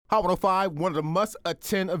Hot 105, one of the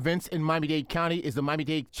must-attend events in Miami-Dade County is the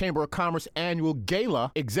Miami-Dade Chamber of Commerce annual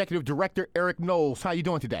Gala. Executive Director Eric Knowles, how you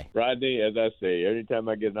doing today? Rodney, as I say, anytime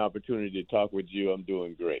I get an opportunity to talk with you, I'm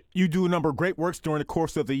doing great. You do a number of great works during the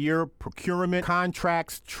course of the year: procurement,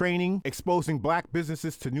 contracts, training, exposing black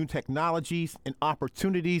businesses to new technologies and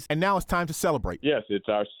opportunities, and now it's time to celebrate. Yes, it's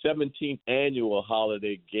our 17th annual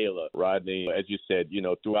holiday gala, Rodney. As you said,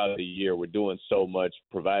 throughout the year, we're doing so much,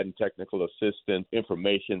 providing technical assistance,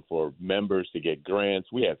 information for members to get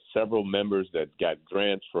grants. We have several members that got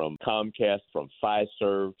grants from Comcast, from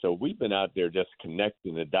Fiserv. So we've been out there just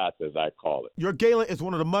connecting the dots, as I call it. Your gala is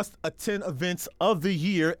one of the must-attend events of the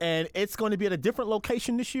year, and it's going to be at a different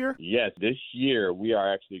location this year? Yes, this year we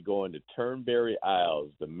are actually going to Turnberry Isles,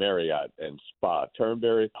 the Marriott and Spa.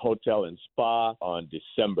 Turnberry Hotel and Spa on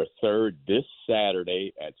December 3rd, this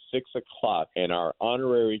Saturday at 6 o'clock. And our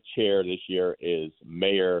honorary chair this year is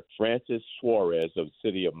Mayor Francis Suarez of the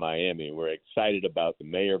city of Miami. We're excited about the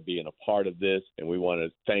mayor being a part of this, and we want to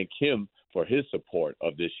thank him for his support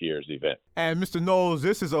of this year's event. And Mr. Knowles,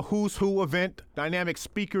 this is a who's who event: dynamic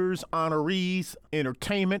speakers, honorees,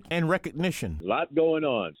 entertainment, and recognition. A lot going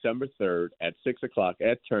on. December 3rd at 6 o'clock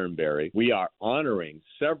at Turnberry. We are honoring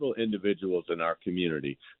several individuals in our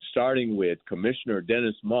community, starting with Commissioner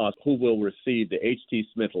Dennis Moss, who will receive the H.T.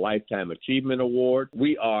 Smith Lifetime Achievement Award.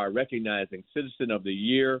 We are recognizing Citizen of the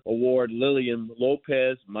Year Award, Lillian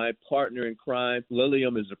Lopez, my partner in crime.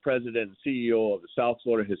 Lillian is the president and CEO of the South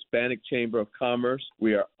Florida Hispanic Chamber of Commerce.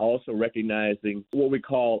 We are also recognizing what we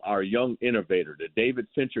call our Young Innovator, the David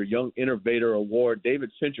Fincher Young Innovator Award.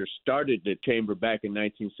 David Fincher started the chamber back in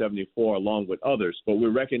 1974 along with others, but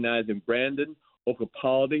we're recognizing Brandon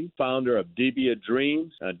Okapaldi, founder of Debia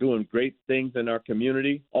Dreams, doing great things in our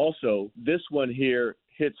community. Also, this one here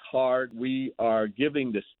hits hard. We are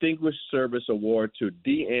giving Distinguished Service Award to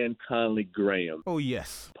Deanne Connerly-Graham. Oh,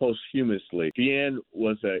 yes. Posthumously. Deanne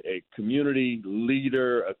was a community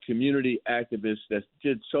leader, a community activist that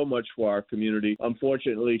did so much for our community.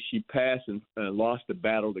 Unfortunately, she passed and lost the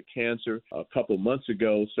battle to cancer a couple months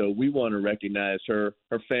ago, so we want to recognize her.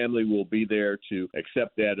 Her family will be there to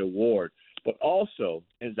accept that award. But also,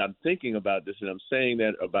 as I'm thinking about this, and I'm saying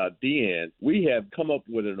that about Deanne, we have come up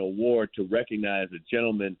with an award to recognize a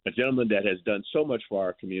gentleman that has done so much for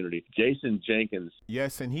our community, Jason Jenkins.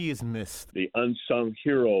 Yes, and he is missed. The Unsung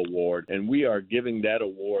Hero Award, and we are giving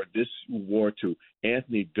this award to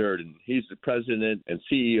Anthony Durden. He's the president and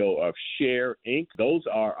CEO of Share Inc. Those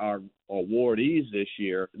are our awardees this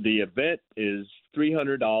year. The event is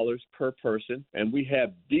 $300 per person, and we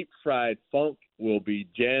have Deep Fried Funk will be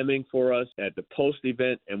jamming for us at the post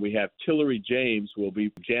event, and we have Tillery James will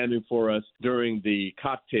be jamming for us during the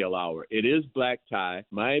cocktail hour. It is black tie.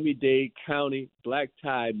 Miami-Dade County black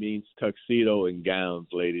tie means tuxedo and gowns,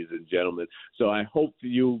 ladies and gentlemen. So I hope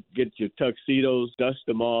you get your tuxedos, dust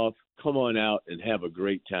them off, come on out and have a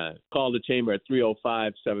great time. Call the chamber at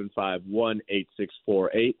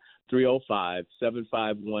 305-751-8648.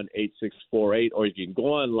 305-751-8648, or you can go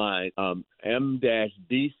online,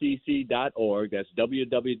 m-dcc.org. That's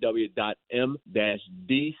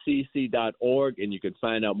www.m-dcc.org, and you can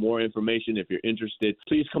find out more information if you're interested.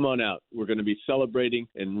 Please come on out. We're going to be celebrating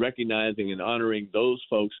and recognizing and honoring those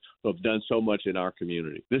folks who have done so much in our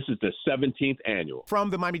community. This is the 17th annual.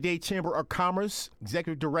 From the Miami-Dade Chamber of Commerce,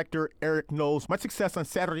 Executive Director Eric Knowles, much success on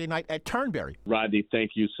Saturday night at Turnberry. Rodney,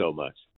 thank you so much.